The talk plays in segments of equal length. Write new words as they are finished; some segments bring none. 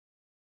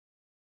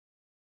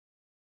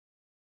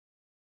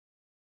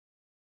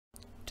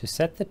To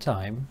set the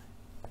time,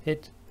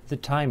 hit the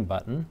time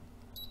button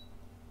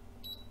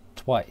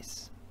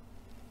twice.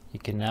 You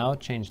can now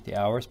change the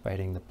hours by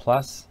hitting the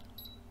plus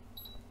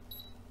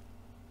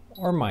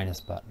or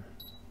minus button.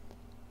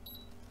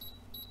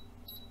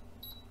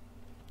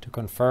 To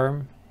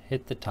confirm,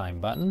 hit the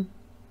time button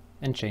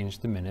and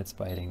change the minutes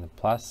by hitting the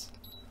plus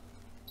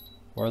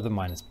or the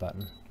minus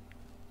button.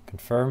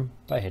 Confirm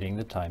by hitting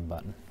the time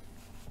button.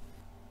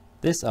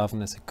 This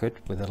oven is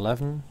equipped with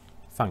 11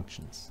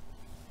 functions.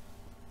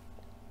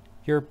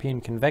 European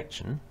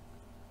convection,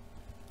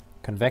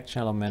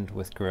 convection element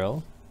with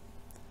grill,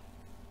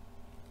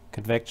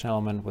 convection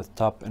element with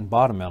top and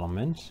bottom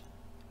element,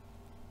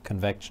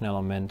 convection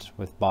element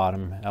with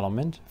bottom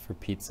element for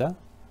pizza,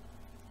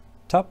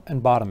 top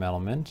and bottom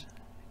element,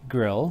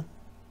 grill,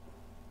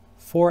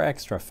 4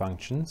 extra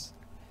functions,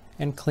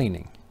 and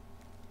cleaning.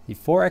 The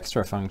 4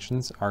 extra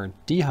functions are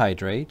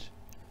dehydrate,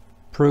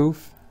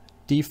 proof,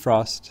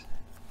 defrost,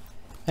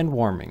 and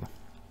warming.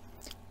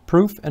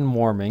 Proof and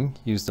warming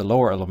use the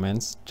lower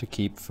elements to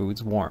keep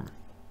foods warm.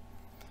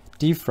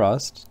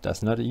 Defrost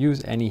does not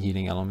use any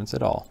heating elements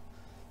at all.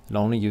 It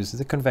only uses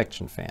a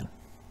convection fan.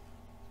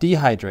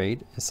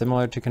 Dehydrate is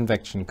similar to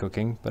convection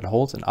cooking, but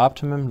holds an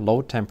optimum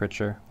low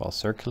temperature while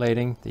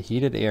circulating the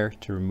heated air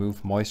to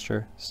remove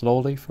moisture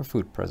slowly for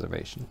food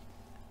preservation.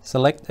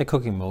 Select a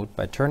cooking mode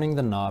by turning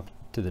the knob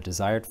to the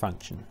desired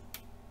function.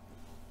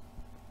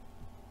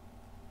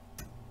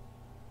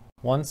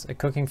 Once a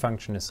cooking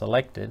function is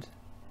selected,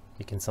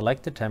 you can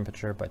select the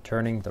temperature by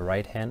turning the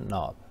right-hand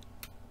knob.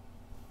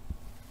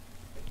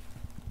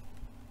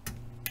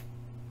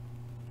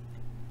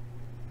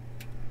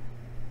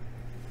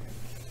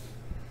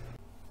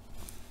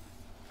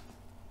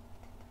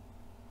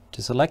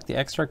 To select the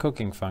extra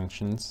cooking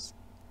functions,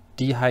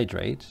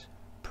 dehydrate,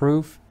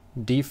 proof,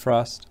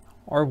 defrost,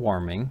 or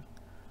warming,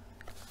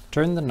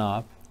 turn the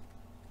knob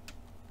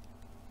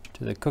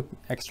to the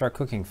extra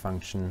cooking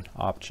function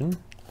option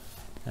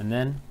and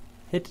then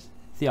hit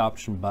the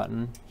option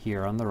button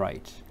here on the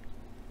right.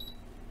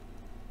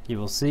 You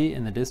will see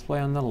in the display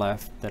on the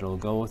left that it will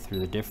go through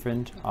the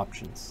different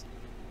options.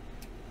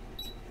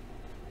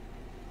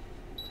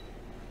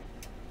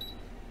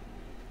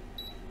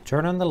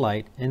 Turn on the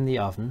light in the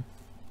oven,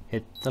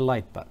 hit the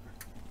light button.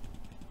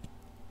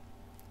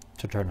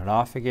 To turn it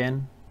off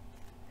again,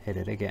 hit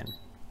it again.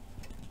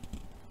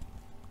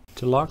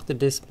 To lock the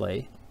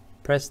display,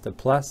 press the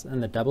plus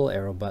and the double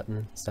arrow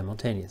button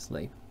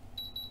simultaneously.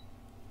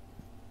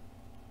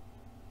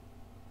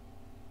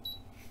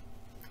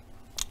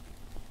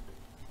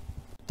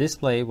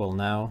 Display will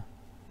now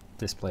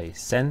display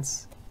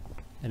sense,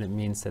 and it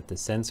means that the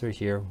sensor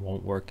here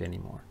won't work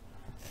anymore.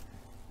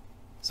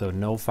 So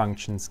no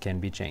functions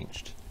can be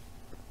changed.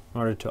 In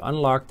order to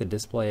unlock the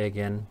display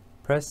again,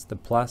 press the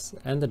plus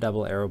and the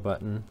double arrow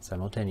button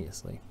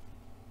simultaneously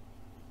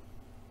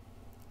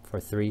for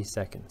 3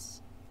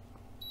 seconds.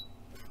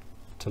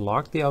 To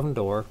lock the oven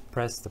door,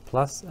 press the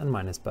plus and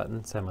minus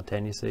button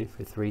simultaneously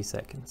for 3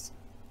 seconds.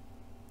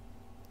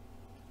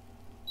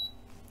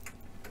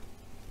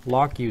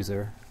 Lock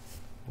user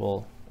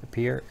will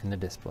appear in the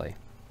display.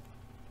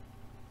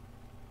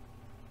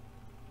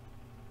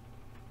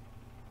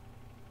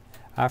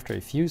 After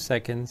a few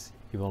seconds,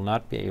 you will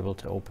not be able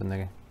to open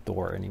the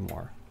door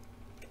anymore.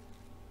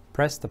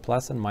 Press the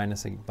plus and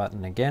minus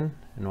button again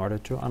in order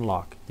to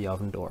unlock the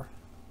oven door.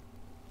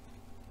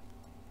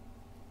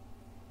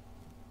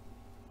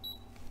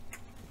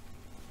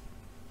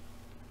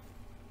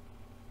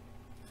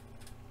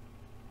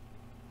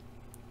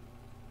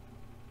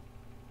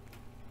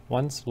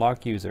 Once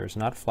lock user is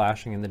not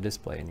flashing in the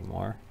display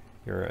anymore,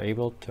 you are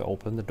able to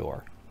open the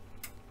door.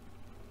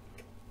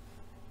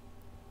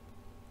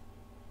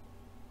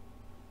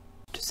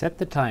 To set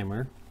the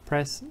timer,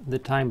 press the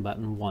time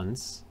button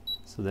once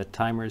so that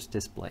timer is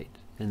displayed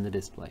in the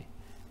display.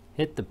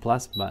 Hit the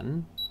plus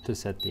button to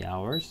set the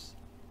hours.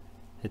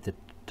 Hit the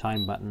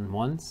time button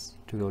once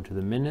to go to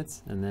the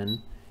minutes, and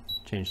then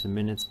change the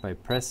minutes by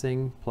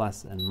pressing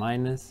plus and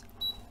minus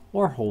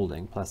or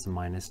holding plus and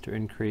minus to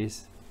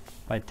increase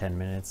by 10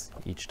 minutes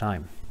each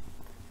time.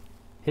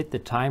 Hit the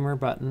timer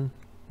button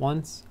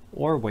once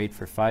or wait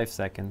for 5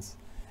 seconds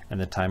and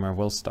the timer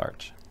will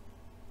start.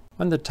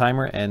 When the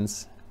timer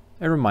ends,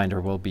 a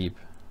reminder will beep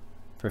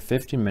for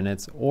 15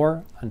 minutes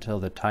or until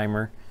the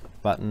timer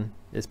button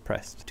is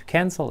pressed. To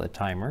cancel a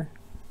timer,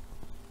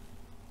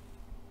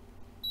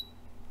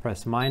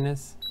 press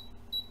minus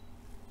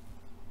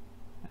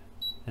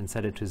and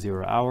set it to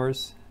 0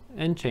 hours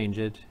and change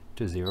it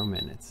to 0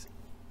 minutes.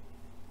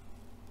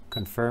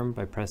 Confirm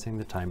by pressing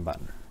the time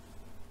button.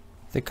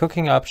 The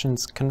cooking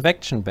options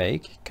convection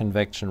bake,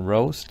 convection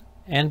roast,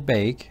 and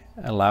bake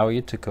allow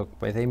you to cook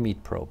with a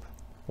meat probe.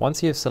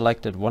 Once you have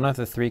selected one of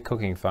the 3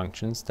 cooking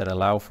functions that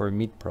allow for a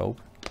meat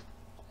probe,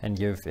 and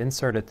you've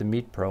inserted the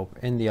meat probe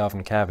in the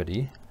oven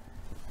cavity,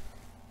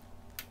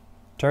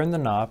 turn the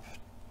knob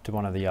to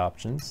one of the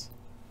options,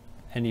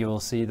 and you will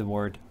see the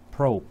word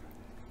probe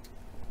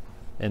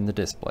in the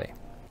display.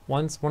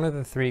 Once one of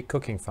the 3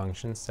 cooking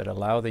functions that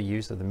allow the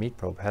use of the meat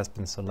probe has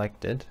been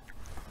selected,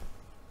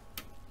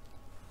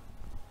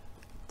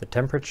 The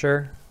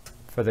temperature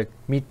for the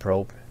meat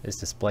probe is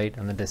displayed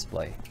on the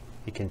display.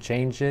 You can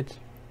change it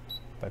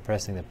by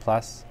pressing the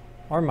plus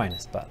or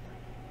minus button.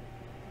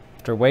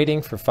 After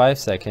waiting for 5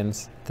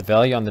 seconds, the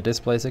value on the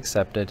display is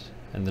accepted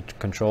and the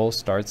control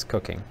starts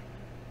cooking.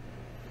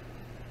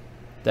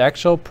 The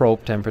actual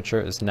probe temperature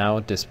is now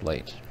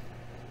displayed.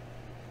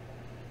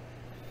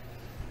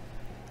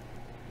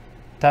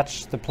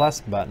 Touch the plus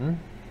button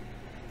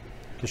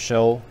to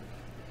show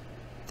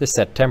the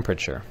set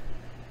temperature.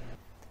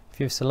 If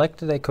you've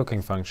selected a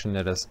cooking function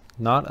that does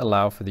not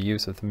allow for the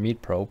use of the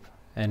meat probe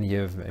and you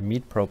have a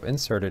meat probe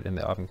inserted in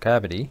the oven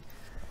cavity,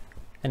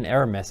 an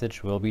error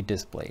message will be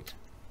displayed.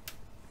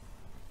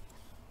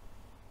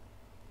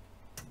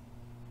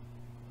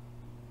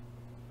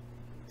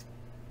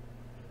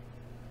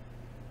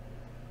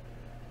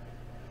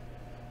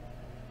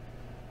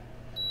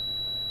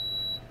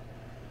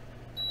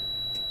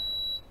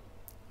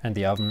 And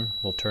the oven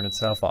will turn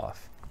itself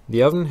off.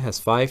 The oven has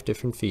 5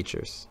 different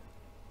features: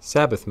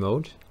 Sabbath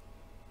mode,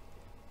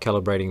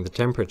 calibrating the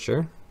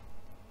temperature,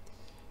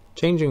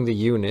 changing the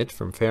unit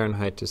from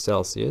Fahrenheit to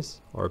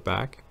Celsius or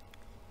back,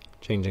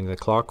 changing the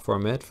clock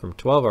format from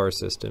 12-hour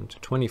system to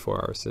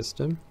 24-hour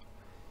system,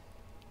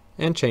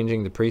 and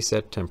changing the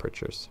preset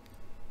temperatures.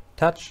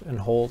 Touch and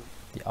hold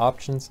the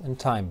Options and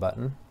Time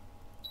button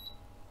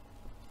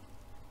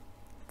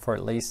for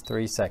at least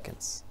 3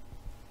 seconds.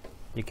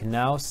 You can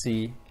now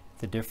see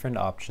the different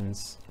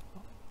options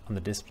on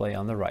the display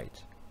on the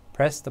right.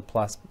 Press the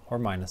plus or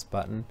minus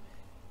button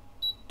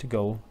to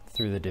go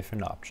through the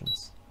different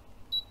options.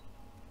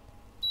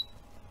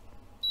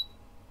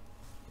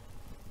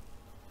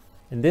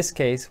 In this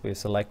case, we've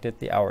selected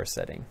the hour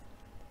setting.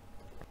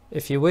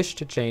 If you wish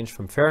to change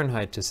from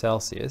Fahrenheit to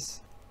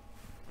Celsius,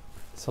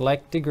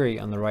 select degree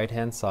on the right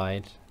hand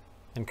side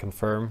and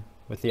confirm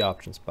with the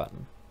options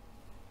button.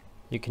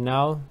 You can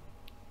now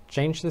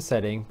change the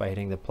setting by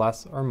hitting the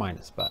plus or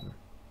minus button.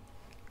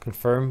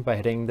 Confirm by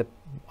hitting the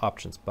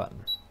options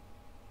button.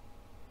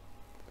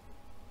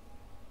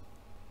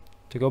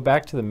 To go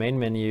back to the main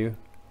menu,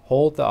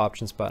 hold the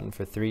options button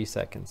for 3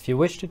 seconds. If you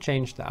wish to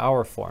change the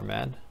hour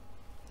format,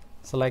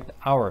 select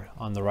hour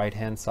on the right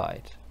hand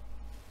side.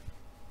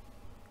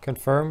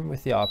 Confirm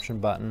with the option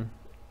button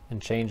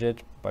and change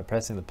it by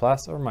pressing the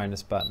plus or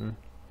minus button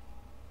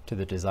to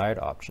the desired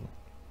option.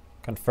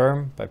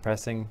 Confirm by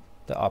pressing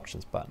the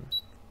options button.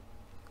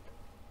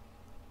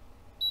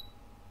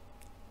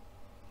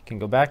 You can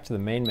go back to the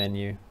main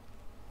menu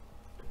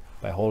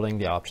by holding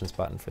the options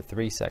button for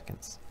 3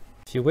 seconds.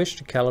 If you wish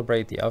to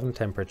calibrate the oven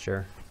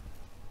temperature,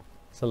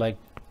 select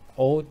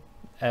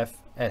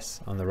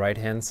OFS on the right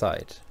hand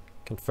side.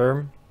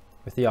 Confirm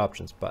with the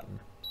options button.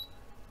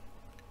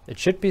 It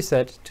should be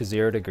set to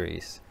 0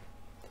 degrees.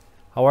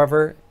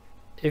 However,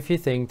 if you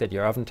think that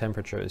your oven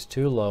temperature is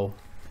too low,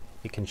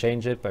 you can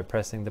change it by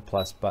pressing the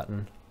plus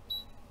button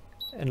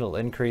and it'll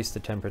increase the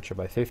temperature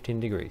by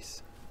 15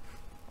 degrees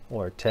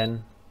or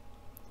 10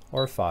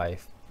 or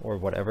 5 or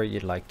whatever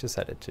you'd like to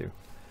set it to.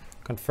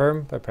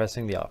 Confirm by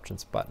pressing the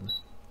options button.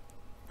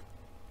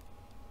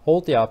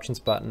 Hold the options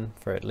button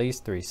for at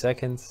least 3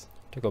 seconds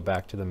to go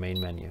back to the main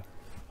menu.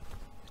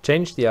 To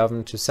change the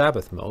oven to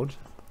Sabbath mode,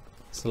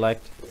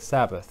 select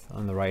Sabbath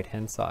on the right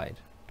hand side.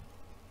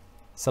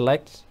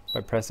 Select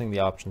by pressing the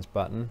options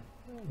button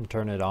and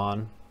turn it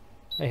on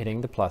by hitting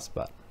the plus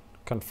button.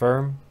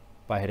 Confirm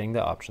by hitting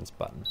the options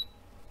button.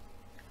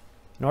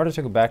 In order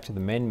to go back to the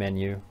main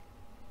menu,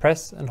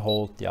 press and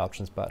hold the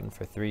options button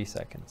for 3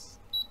 seconds.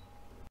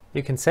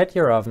 You can set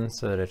your oven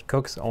so that it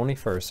cooks only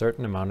for a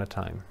certain amount of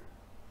time.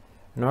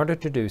 In order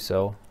to do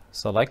so,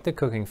 select the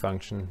cooking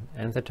function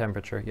and the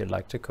temperature you'd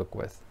like to cook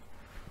with.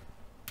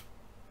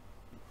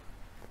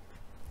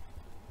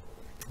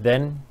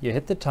 Then you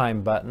hit the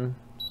time button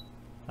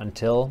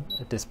until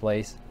it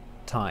displays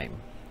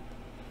time.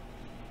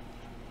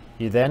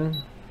 You then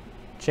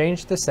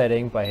change the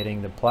setting by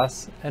hitting the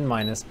plus and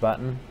minus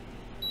button,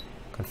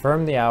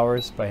 confirm the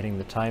hours by hitting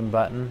the time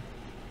button,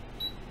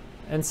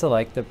 and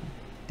select the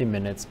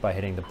minutes by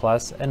hitting the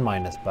plus and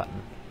minus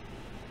button.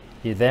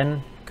 You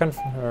then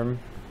confirm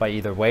by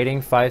either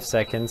waiting 5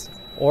 seconds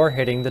or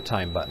hitting the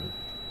time button.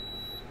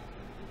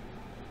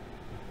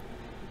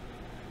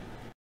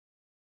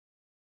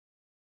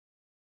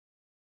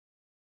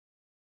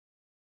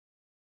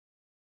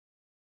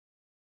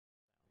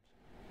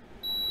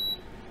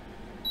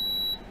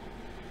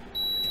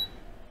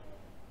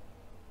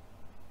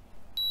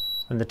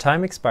 When the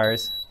time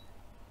expires,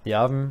 the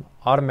oven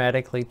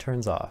automatically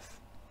turns off,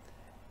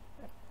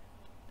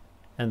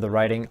 and the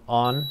writing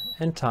on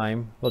and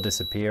time will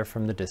disappear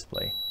from the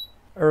display.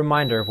 A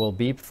reminder will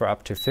beep for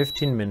up to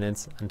 15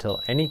 minutes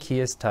until any key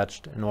is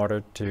touched in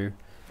order to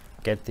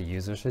get the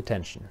user's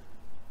attention.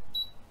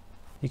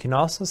 You can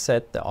also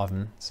set the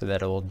oven so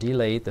that it will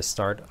delay the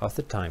start of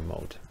the time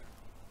mode.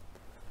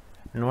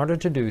 In order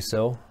to do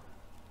so,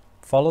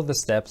 follow the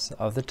steps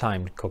of the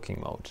timed cooking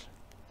mode.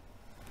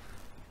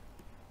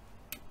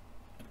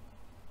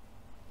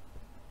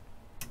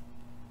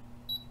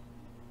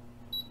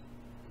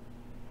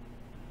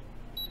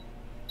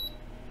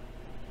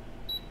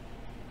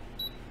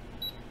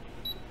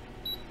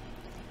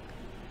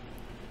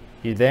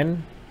 You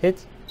then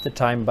hit the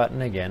time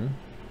button again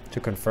to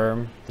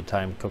confirm the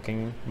time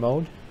cooking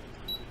mode,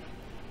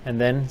 and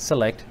then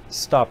select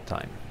stop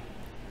time.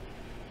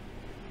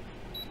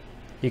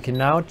 You can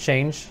now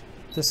change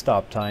the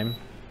stop time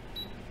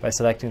by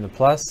selecting the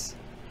plus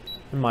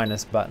and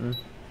minus button,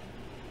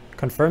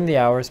 confirm the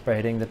hours by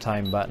hitting the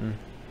time button,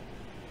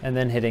 and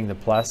then hitting the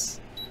plus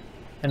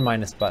and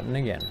minus button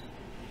again.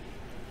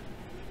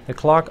 The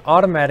clock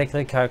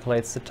automatically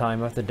calculates the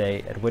time of the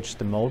day at which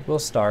the mode will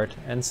start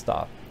and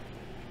stop.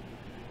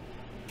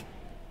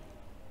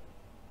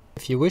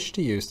 If you wish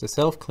to use the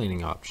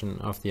self-cleaning option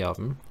of the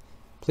oven,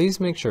 please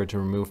make sure to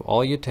remove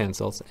all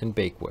utensils and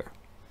bakeware.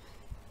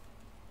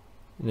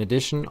 In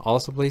addition,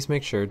 also please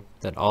make sure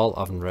that all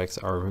oven rags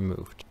are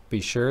removed.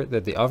 Be sure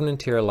that the oven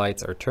interior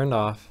lights are turned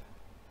off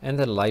and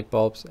that light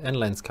bulbs and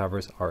lens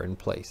covers are in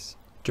place.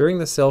 During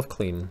the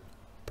self-clean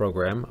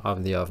program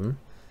of the oven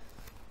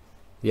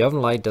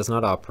light does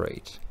not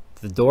operate.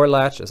 The door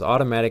latch is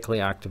automatically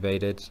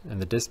activated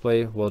and the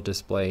display will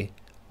display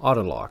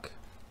auto lock.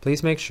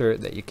 Please make sure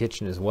that your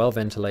kitchen is well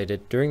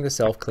ventilated during the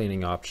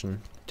self-cleaning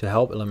option to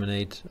help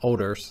eliminate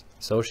odors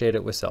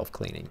associated with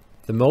self-cleaning.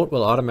 The mode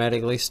will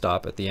automatically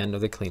stop at the end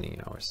of the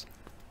cleaning hours.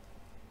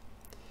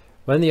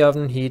 When the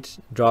oven heat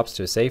drops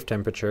to a safe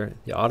temperature,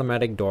 the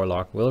automatic door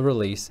lock will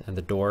release and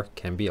the door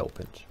can be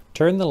opened.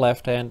 Turn the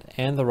left hand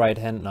and the right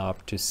hand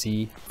knob to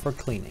C for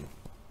cleaning.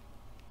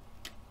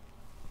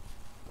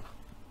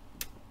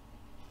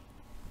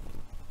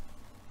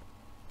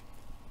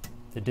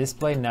 The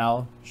display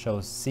now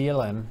shows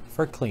CLM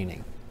for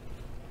cleaning.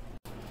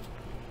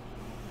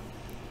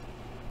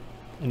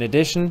 In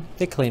addition,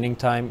 the cleaning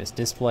time is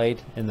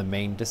displayed in the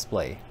main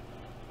display.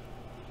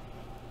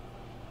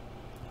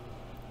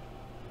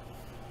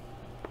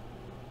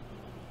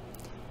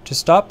 To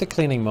stop the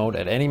cleaning mode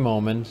at any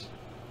moment,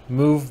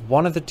 move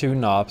one of the two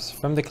knobs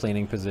from the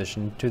cleaning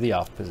position to the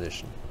off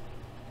position.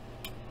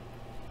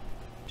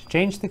 To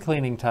change the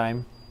cleaning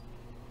time,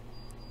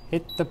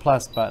 hit the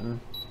plus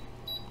button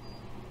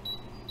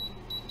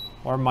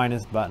or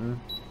minus button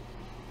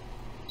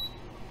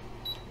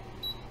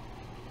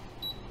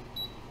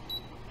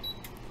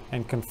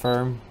and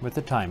confirm with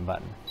the time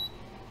button.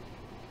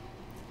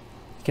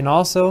 You can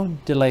also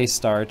delay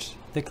start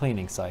the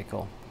cleaning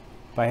cycle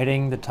by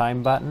hitting the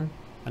time button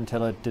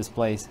until it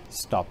displays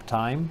stop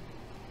time,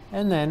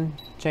 and then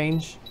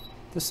change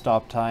the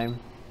stop time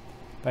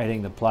by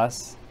hitting the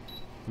plus,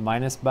 the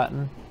minus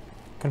button,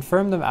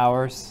 confirm the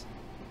hours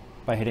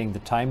by hitting the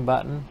time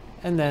button,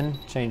 and then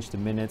change the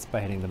minutes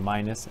by hitting the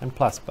minus and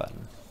plus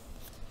button.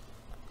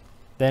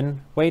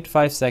 Then wait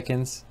 5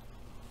 seconds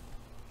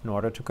in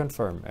order to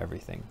confirm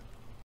everything.